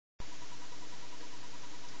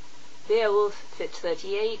Beowulf, Fit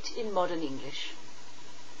 38, in modern English.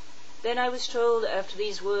 Then I was told, after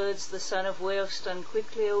these words, the son of Weohstan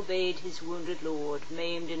quickly obeyed his wounded lord,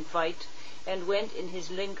 maimed in fight, and went in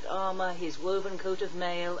his linked armour, his woven coat of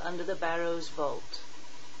mail, under the barrow's vault.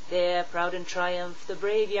 There, proud in triumph, the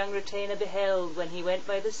brave young retainer beheld, when he went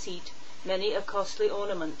by the seat, many a costly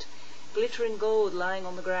ornament, glittering gold lying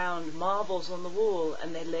on the ground, marbles on the wall,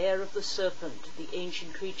 and the lair of the serpent, the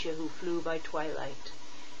ancient creature who flew by twilight.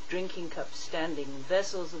 Drinking cups standing,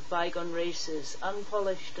 vessels of bygone races,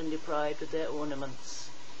 unpolished and deprived of their ornaments.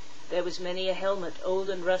 There was many a helmet, old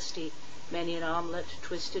and rusty, many an armlet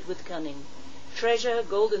twisted with cunning. Treasure,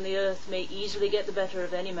 gold in the earth, may easily get the better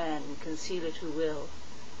of any man, conceal it who will.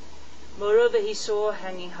 Moreover he saw,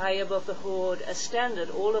 hanging high above the hoard, a standard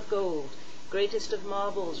all of gold, greatest of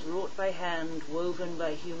marbles, wrought by hand, woven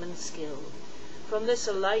by human skill. From this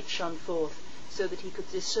a light shone forth, so that he could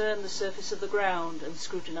discern the surface of the ground and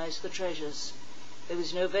scrutinize the treasures. There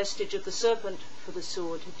was no vestige of the serpent, for the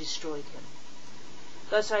sword had destroyed him.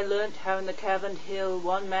 Thus I learnt how in the caverned hill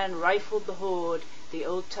one man rifled the hoard, the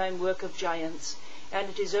old-time work of giants, and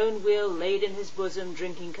at his own will laid in his bosom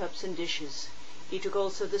drinking cups and dishes. He took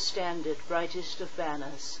also the standard, brightest of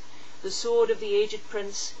banners. The sword of the aged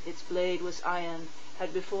prince, its blade was iron,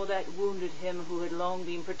 had before that wounded him who had long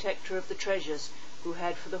been protector of the treasures, who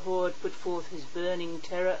had for the hoard put forth his burning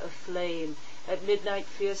terror of flame, at midnight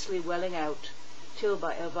fiercely welling out, till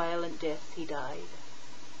by a violent death he died.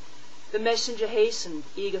 The messenger hastened,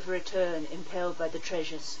 eager for return, impelled by the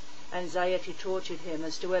treasures. Anxiety tortured him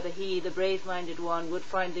as to whether he, the brave-minded one, would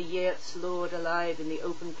find the Geat's lord alive in the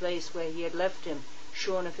open place where he had left him,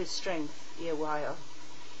 shorn of his strength erewhile.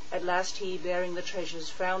 At last he, bearing the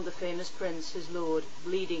treasures, found the famous prince, his lord,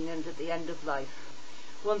 bleeding and at the end of life.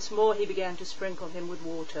 Once more he began to sprinkle him with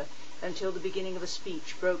water, until the beginning of a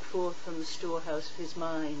speech broke forth from the storehouse of his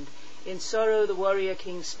mind. In sorrow the warrior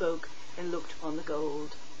king spoke, and looked upon the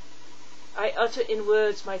gold. I utter in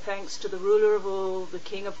words my thanks to the ruler of all, the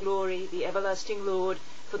King of glory, the everlasting Lord,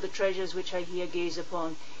 for the treasures which I here gaze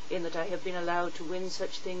upon, in that I have been allowed to win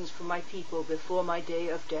such things for my people before my day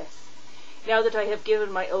of death. Now that I have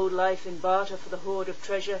given my old life in barter for the hoard of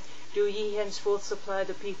treasure, do ye henceforth supply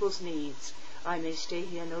the people's needs. I may stay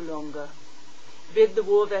here no longer. Bid the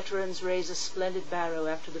war veterans raise a splendid barrow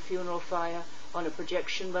after the funeral fire on a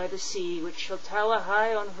projection by the sea, which shall tower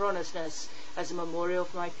high on Hronesness as a memorial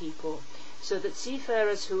for my people, so that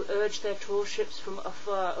seafarers who urge their tall ships from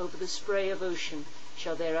afar over the spray of ocean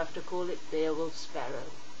shall thereafter call it Beowulf's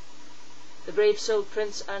barrow. The brave-souled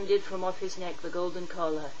prince undid from off his neck the golden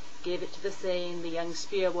collar, gave it to the thane, the young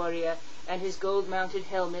spear warrior, and his gold-mounted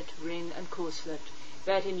helmet, ring, and corslet,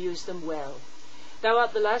 bade him use them well. Thou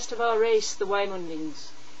art the last of our race, the Wymundings.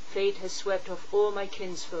 Fate has swept off all my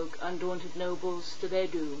kinsfolk, undaunted nobles, to their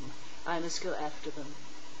doom. I must go after them.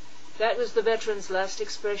 That was the veteran's last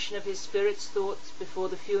expression of his spirit's thoughts before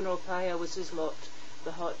the funeral pyre was his lot,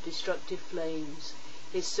 the hot destructive flames.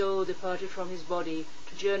 His soul departed from his body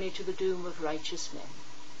to journey to the doom of righteous men.